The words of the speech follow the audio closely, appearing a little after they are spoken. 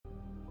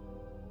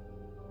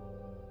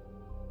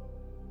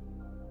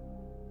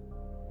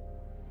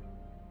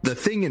the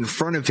thing in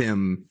front of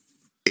him,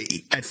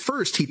 at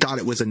first he thought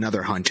it was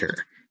another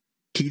hunter.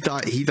 He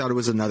thought it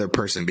was another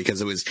person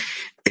because it was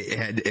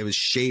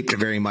shaped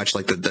very much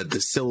like the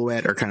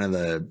silhouette or kind of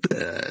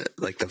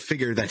the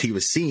figure that he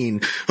was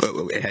seeing.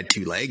 It had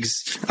 2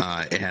 legs,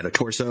 it had a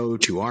torso,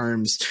 2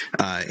 arms,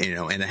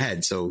 and a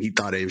head. So he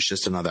thought it was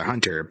just another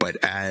hunter. But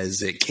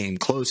as it came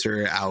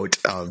closer out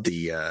of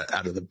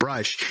the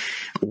brush,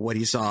 what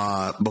he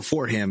saw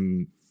before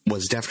him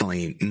was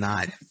definitely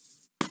not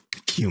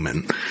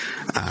human.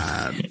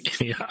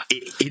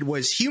 It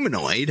was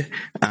humanoid,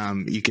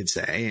 you could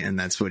say, and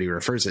that's what he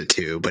refers it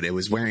to, but it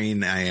was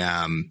wearing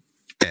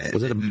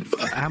was it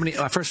how many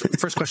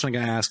first question I'm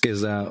gonna ask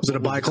is was it a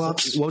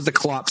biclops? What was the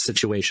clops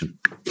situation?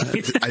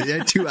 I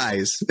had 2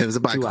 eyes. It was a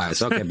biclops. 2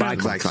 eyes. Okay,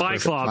 biclops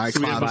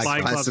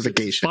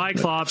classification.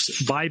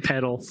 Biclops,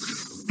 bipedal.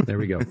 There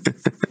we go.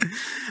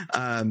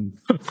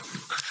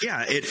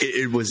 Yeah,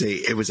 it was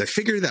a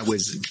figure that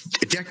was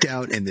decked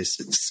out in this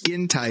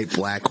skin tight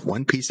black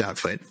one-piece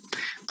outfit,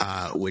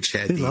 which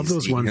had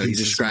these, he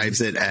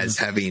describes it as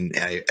having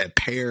a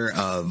pair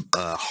of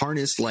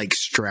harness-like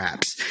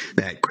straps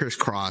that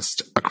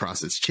crisscrossed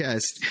across its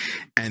chest,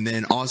 and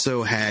then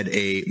also had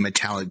a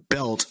metallic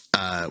belt,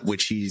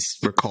 which he's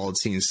recalled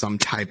seeing some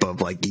type of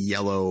like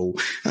yellow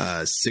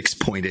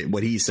 6-pointed,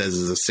 what he says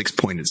is a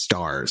 6-pointed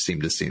star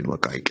seemed to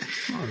look like.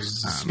 Oh,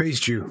 space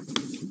Jew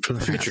from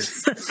the future.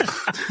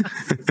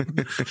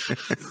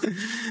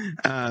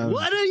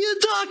 What are you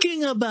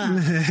talking about?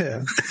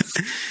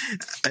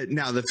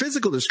 Now, the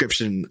physical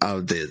description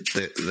of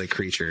the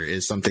creature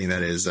is something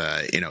that is,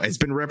 it's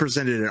been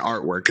represented in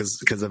artwork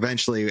because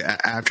eventually,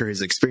 after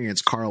his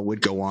experience, Carl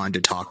would go on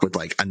to talk with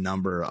like a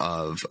number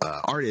of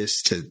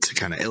artists to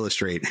kind of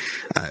illustrate,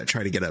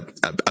 try to get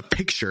a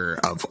picture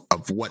of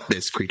what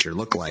this creature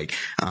looked like.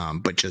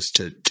 But just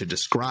to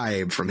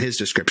describe from his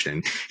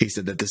description, he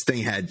said that this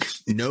thing had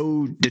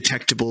no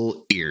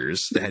detectable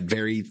ears, that had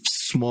very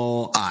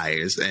small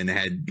eyes, and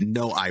had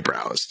no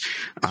eyebrows.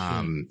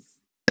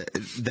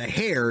 The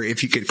hair,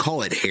 if you could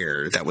call it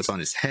hair, that was on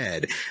his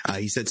head,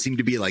 he said seemed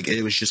to be like,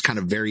 it was just kind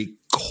of very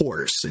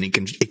coarse, and he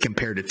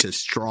compared it to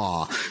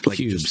straw, like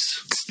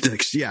cubes.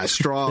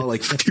 Straw,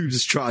 like tubes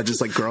of straw,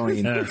 just like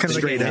growing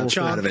straight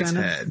out of its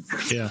head.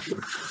 Yeah,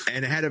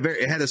 and it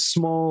had a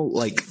small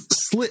like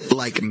slit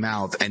like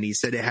mouth, and he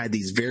said it had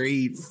these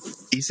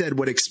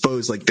what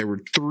exposed like there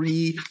were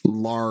 3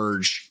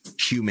 large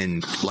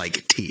human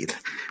like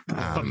teeth,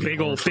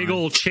 big old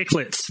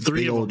chiclets,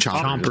 3 of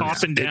them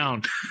up and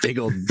down, big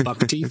old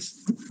buck teeth,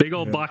 big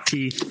old buck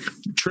teeth,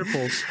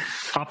 triples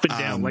up and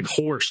down like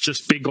horse,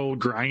 just big old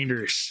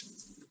grinders.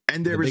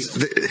 And there was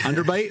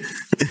underbite.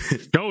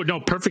 No,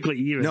 perfectly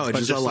even. No,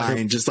 just a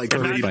line, just like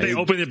they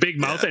open the big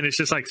mouth and it's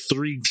just like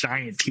 3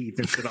 giant teeth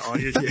instead of all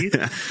your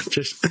teeth.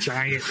 Just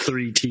giant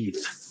 3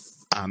 teeth.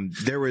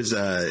 There was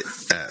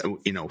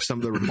some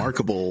of the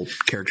remarkable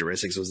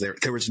characteristics was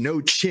there was no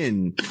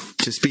chin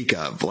to speak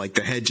of. Like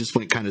the head just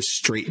went kind of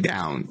straight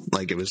down,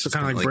 like it was just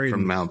kind of like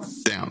from mouth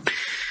down.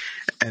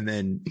 And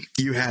then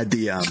you had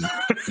the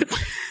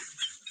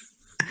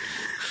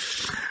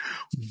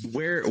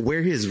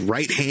where his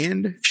right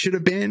hand should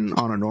have been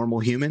on a normal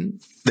human.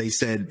 They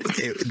said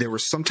there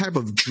was some type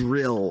of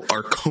drill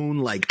or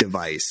cone-like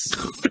device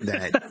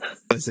that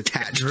was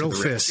attached drill to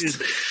the fist.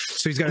 wrist.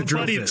 So he's got a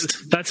drill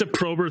fist. That's a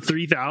Prober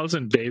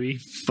 3000, baby.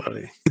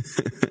 Buddy.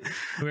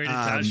 We're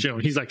attached to him.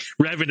 He's like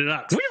revving it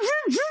up.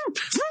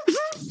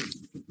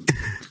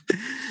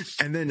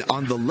 And then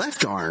on the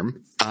left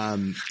arm,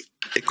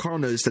 Carl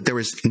noticed that there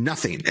was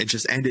nothing. It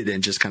just ended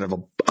in just kind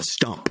of a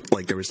stump,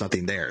 like there was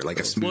nothing there, like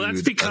a smooth. Well,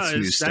 that's because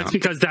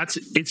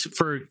it's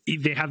for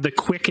they have the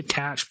quick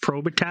attach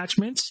probe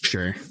attachments.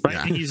 Sure, right.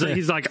 Yeah. And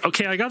he's like,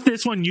 okay, I got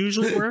this one.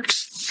 Usually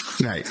works,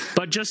 right?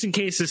 But just in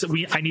case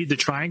I need the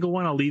triangle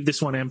one, I'll leave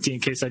this one empty in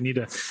case I need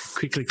to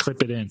quickly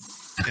clip it in.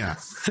 Yeah.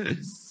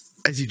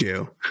 As you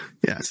do.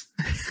 Yes.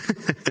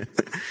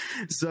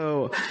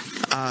 So,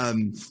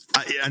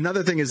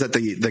 another thing is that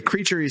the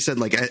creature, he said,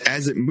 like,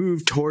 as it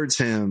moved towards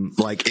him,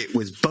 like it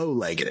was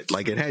bow-legged,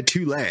 like it had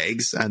 2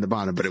 legs on the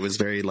bottom, but it was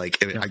very I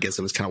guess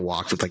it was kind of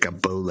walked with like a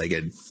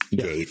bow-legged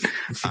gait.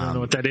 If you don't know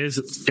what that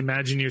is,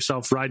 imagine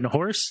yourself riding a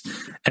horse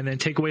and then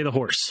take away the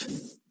horse.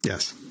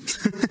 Yes.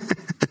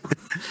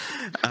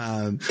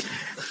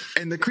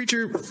 And the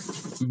creature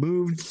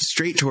moved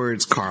straight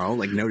towards Carl,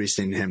 like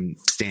noticing him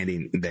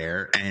standing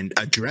there, and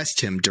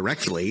addressed him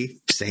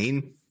directly,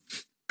 saying,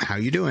 "How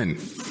you doing?"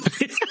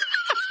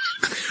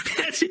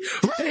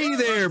 Hey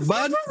there,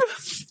 bud.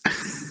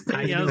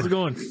 Hey, how's it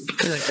going?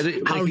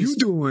 How you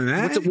doing?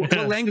 What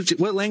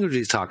language is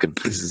he talking?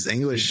 This is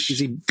English. Is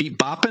he beat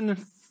bopping?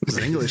 It's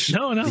English.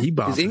 No.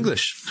 He's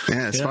English.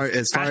 Yeah, as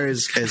far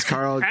as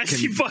Carl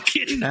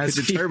can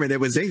determine, it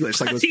was English.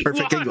 Like it was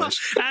perfect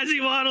English. As he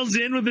waddles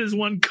in with his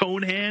one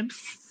cone hand.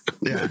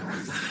 Yeah.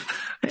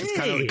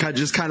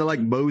 Just kind of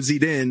like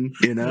moseyed in,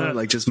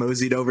 like just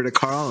moseyed over to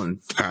Carl and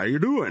how you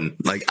doing?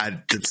 Like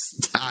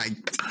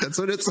that's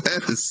what it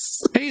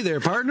says. Hey there,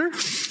 partner.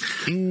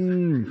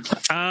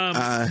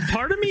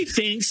 Part of me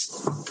thinks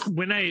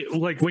when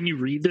you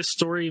read this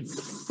story,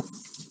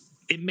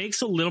 it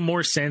makes a little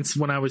more sense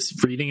when I was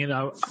reading it.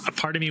 A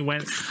part of me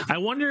went, I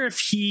wonder if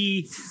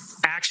he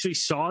actually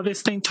saw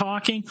this thing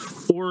talking,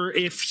 or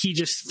if he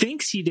just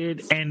thinks he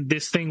did, and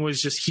this thing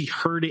was just, he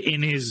heard it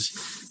in his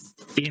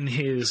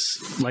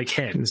like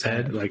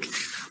head, like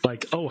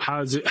oh,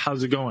 how's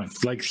it going,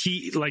 like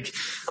he, like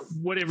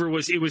whatever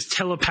it was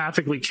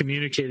telepathically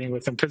communicating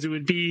with him, because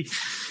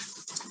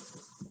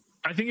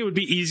I think it would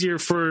be easier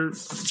for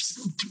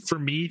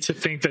me to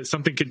think that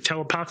something could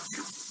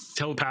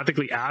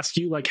telepathically ask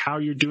you like how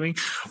you're doing,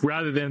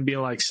 rather than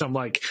being like some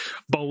like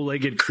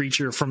bow-legged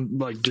creature from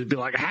like to be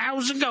like,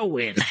 how's it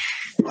going?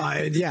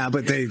 Yeah,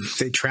 but they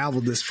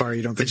traveled this far.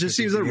 You don't think it just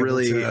seems but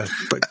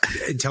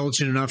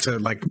intelligent enough to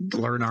like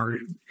learn our.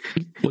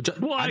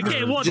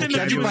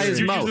 Judging by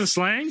his mouth.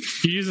 You're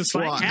using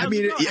slang. Well, I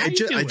mean,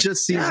 it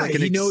just seems like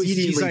an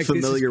exceedingly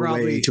familiar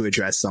way to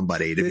address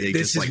somebody. To be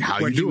just like, how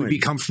you doing? Would be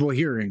comfortable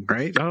hearing,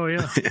 right? Oh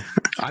yeah.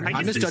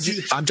 I'm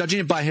judging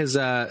it by his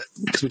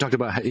because we talked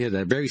about he had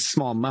a very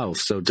small mouth.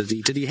 So did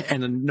he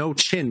and no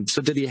chin?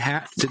 So did he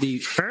have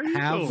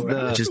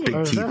the just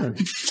big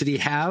teeth? Did he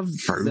have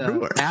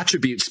the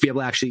attributes to be able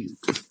to actually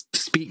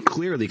speak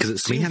clearly? Because it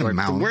seems like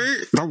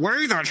the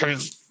way that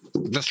his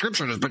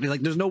description is, but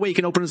like there's no way he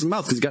can open his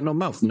mouth because he's got no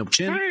mouth, no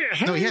chin.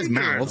 No, he has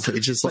mouth.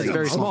 It's just like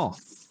very small.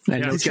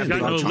 And he's got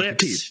no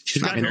lips.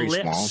 She's got no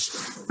lips.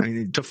 Small. I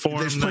mean, to form.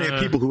 There's plenty of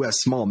people who have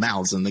small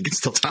mouths and they can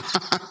still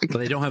talk, but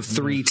they don't have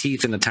 3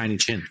 teeth and a tiny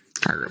chin.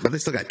 But they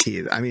still got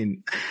teeth. I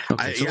mean,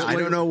 I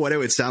don't know what it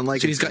would sound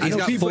like. So he's got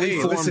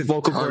fully formed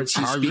vocal cords.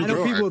 I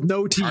know people with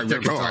no teeth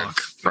that can talk.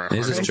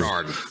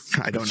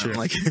 I don't know.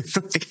 Like,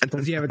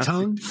 does he have a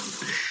tongue?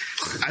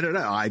 I don't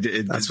know.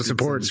 That's what's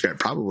important.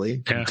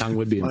 Probably. Yeah. Tongue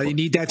would be important. Well, you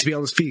need that to be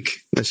able to speak.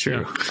 That's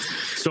true. Yeah.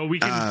 So we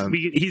can.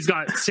 He's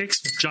got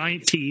 6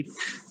 giant teeth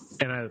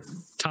and a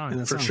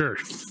tongue for sure.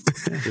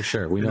 For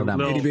sure, we know that.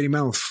 Little bitty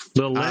mouth,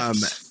 little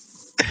lips.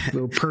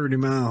 Little purdy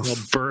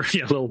mouth,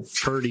 little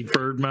purdy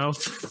bird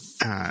mouth.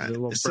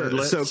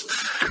 So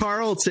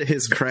Carl, to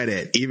his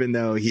credit, even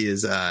though he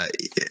is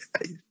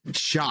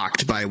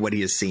shocked by what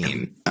he has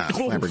seen,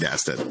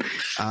 flabbergasted,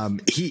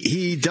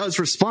 he does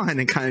respond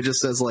and kind of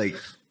just says like,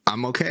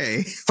 I'm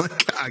okay.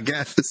 Like, I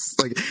guess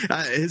like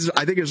I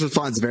think his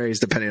response varies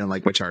depending on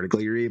like which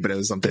article you read, but it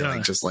was something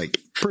like just like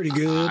pretty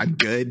good.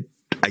 Good,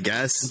 I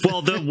guess.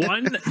 Well,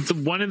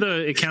 one of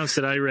the accounts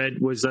that I read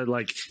was that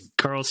like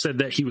Carl said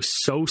that he was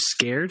so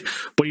scared,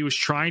 but he was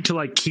trying to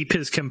like keep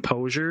his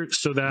composure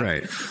so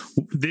that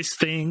this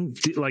thing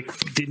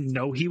like didn't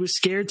know he was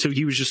scared. So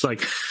he was just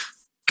like,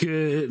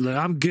 good.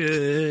 I'm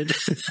good.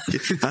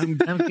 I'm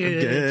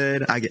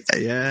good.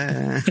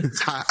 Yeah.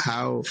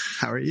 How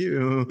are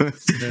you?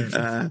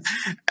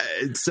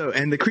 So,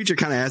 and the creature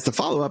kind of has to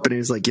follow up, and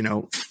he's like,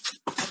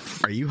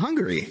 are you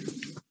hungry?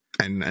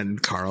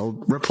 And Carl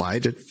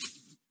replied,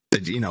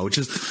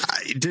 just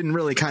I didn't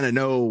really kind of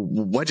know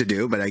what to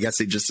do, but I guess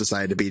he just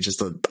decided to be just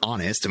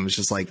honest and was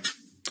just like,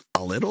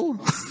 a little.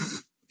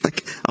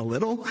 Like a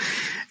little.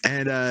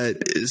 And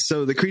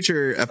so the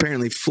creature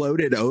apparently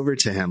floated over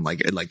to him,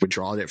 like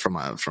withdrawed it from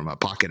a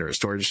pocket or a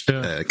storage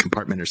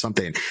compartment or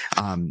something.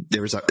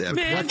 There was a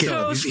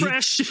bucket.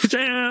 Fresh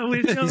down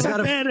with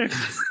better.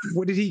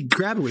 What did he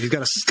grab it with? He's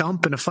got a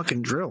stump and a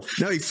fucking drill.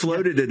 No, he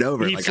floated it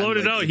over. He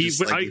floated out.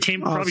 I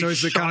came probably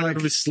shot out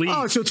of his sleeve.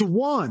 Oh, so it's a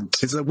wand.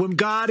 It's a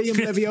Wingardium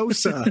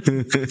Leviosa.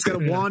 It's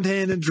got a wand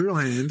hand and drill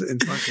hand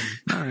and fucking.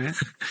 All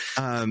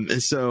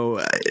right. So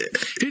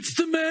it's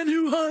the man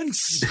who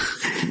hunts.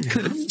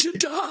 Come to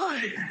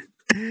die.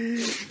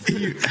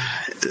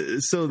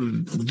 So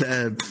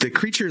the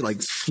creature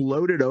like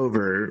floated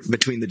over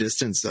between the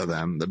distance of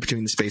them,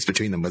 between the space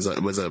between them was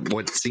a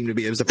what seemed to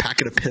be, it was a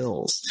packet of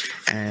pills,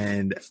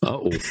 and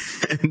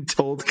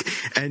told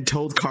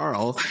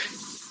Carl,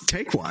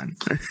 take one.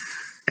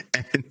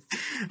 And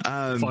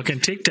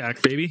fucking Tic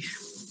Tac, baby.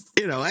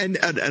 And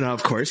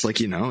of course,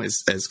 like,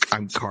 as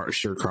I'm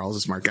sure Carl's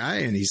a smart guy,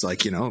 and he's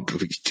like, who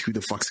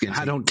the fuck's gonna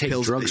I don't take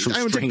pills? drugs from I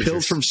don't strangers. take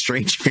pills from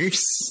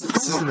strangers.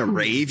 This isn't a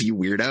rave, you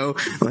weirdo.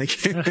 Like,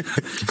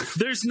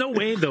 there's no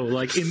way though.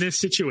 Like in this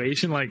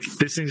situation, like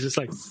this thing's just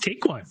like,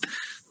 take one.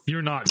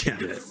 You're not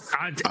taking it.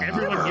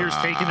 Everyone here's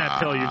taking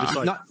that pill. You're just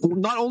like.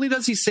 Not only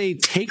does he say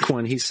take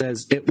one, he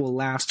says it will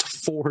last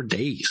 4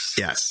 days.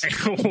 Yes.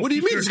 What do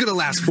you mean it's going to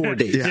last 4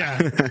 days?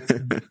 Yeah.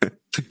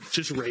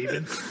 Just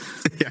raving.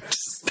 Yeah.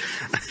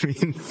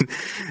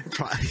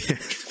 Probably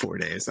 4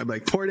 days. I'm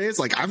like, 4 days?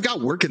 Like, I've got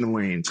work in the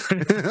morning.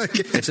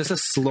 It's just a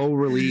slow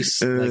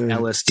release like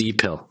LSD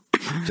pill.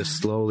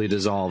 Just slowly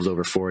dissolves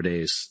over 4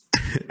 days.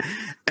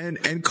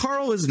 And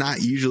Carl is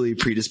not usually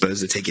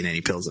predisposed to taking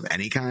any pills of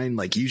any kind.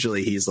 Like,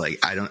 usually he's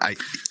like,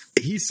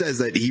 he says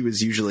that he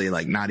was usually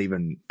like not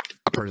even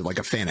a person, like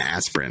a fan of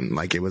aspirin.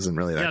 Like, it wasn't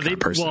really that kind of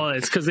person. Well,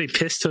 it's because they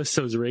pissed us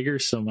those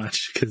riggers so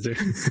much because they're.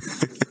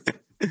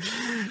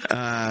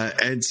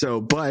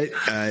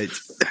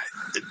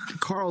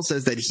 Carl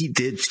says that he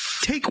did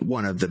take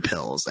one of the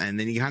pills. And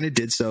then he kind of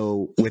did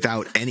so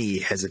without any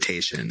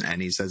hesitation.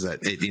 And he says that,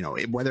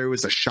 whether it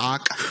was a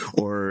shock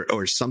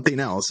or something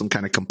else, some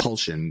kind of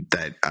compulsion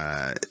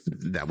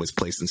that was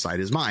placed inside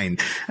his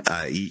mind,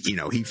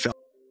 he felt.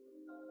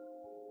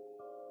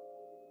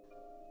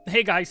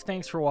 Hey guys,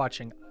 thanks for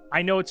watching.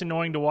 I know it's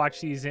annoying to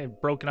watch these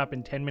broken up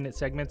in 10-minute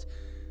segments,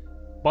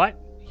 but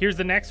here's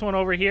the next one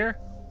over here.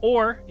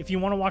 Or if you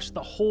want to watch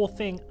the whole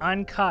thing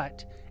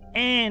uncut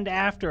and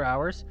after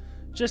hours,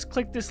 just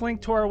click this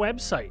link to our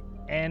website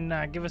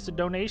and give us a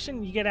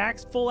donation. You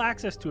get full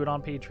access to it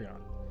on Patreon.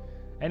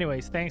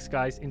 Anyways, thanks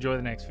guys. Enjoy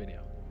the next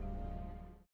video.